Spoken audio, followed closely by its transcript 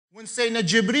When Sayyidina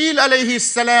Jibreel alayhi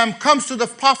salam comes to the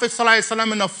Prophet sallallahu alaihi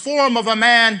wasallam in the form of a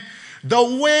man, the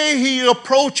way he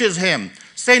approaches him.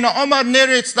 Sayyidina Umar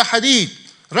narrates the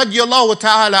hadith, radiyallahu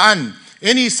ta'ala an,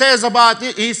 and he says about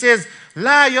it, he says,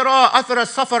 La yara athara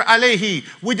safar alayhi.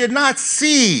 We did not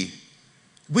see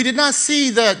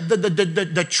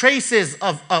the traces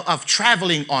of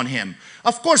traveling on him.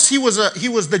 Of course, he was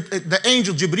the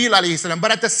angel Jibreel alayhi salam,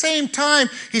 but at the same time,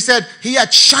 he said he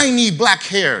had shiny black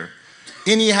hair,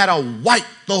 and he had a white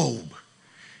thobe,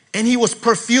 and he was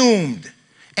perfumed.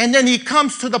 And then he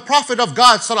comes to the Prophet of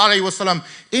God sallallahu alaihi wasallam,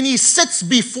 and he sits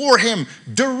before him,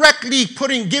 directly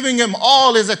giving him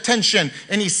all his attention,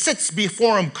 and he sits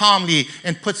before him calmly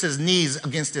and puts his knees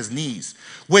against his knees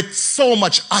with so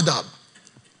much adab.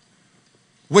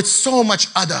 With so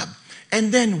much adab.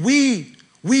 And then we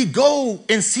go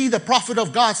and see the Prophet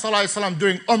of God sallallahu alaihi wasallam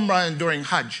during Umrah and during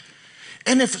Hajj.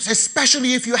 And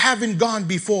especially if you haven't gone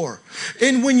before.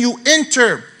 And when you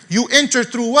enter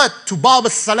through what? To Bab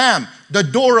as-Salam, the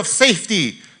door of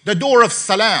safety, the door of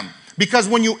salam. Because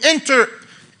when you enter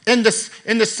in the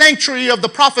sanctuary of the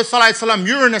Prophet sallallahu alaihi wasallam,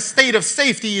 you're in a state of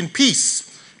safety and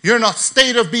peace. You're in a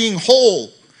state of being whole.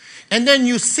 And then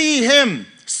you see him,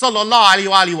 sallallahu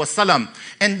alaihi wasallam,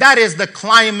 and that is the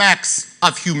climax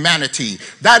of humanity.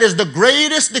 That is the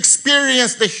greatest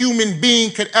experience the human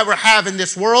being could ever have in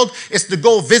this world, is to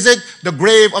go visit the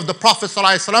grave of the Prophet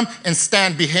ﷺ and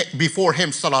stand before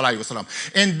him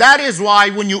ﷺ. And that is why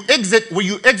when you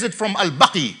exit from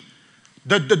Al-Baqi,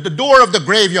 the door of the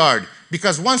graveyard,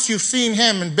 because once you've seen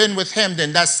him and been with him,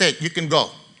 then that's it. You can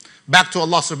go back to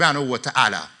Allah subhanahu wa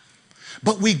ta'ala.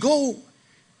 But we go,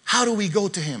 how do we go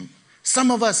to him?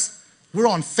 Some of us, we're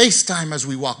on FaceTime as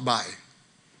we walk by.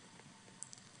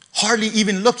 Hardly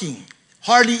even looking,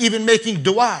 hardly even making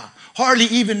dua, hardly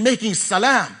even making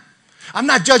salam. I'm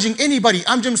not judging anybody.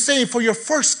 I'm just saying, for your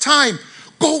first time,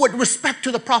 go with respect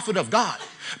to the Prophet of God.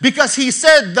 Because he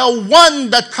said, the one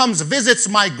that comes visits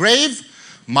my grave,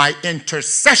 my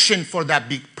intercession for that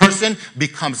person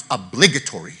becomes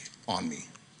obligatory on me.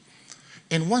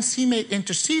 And once he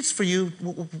intercedes for you,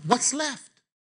 what's left?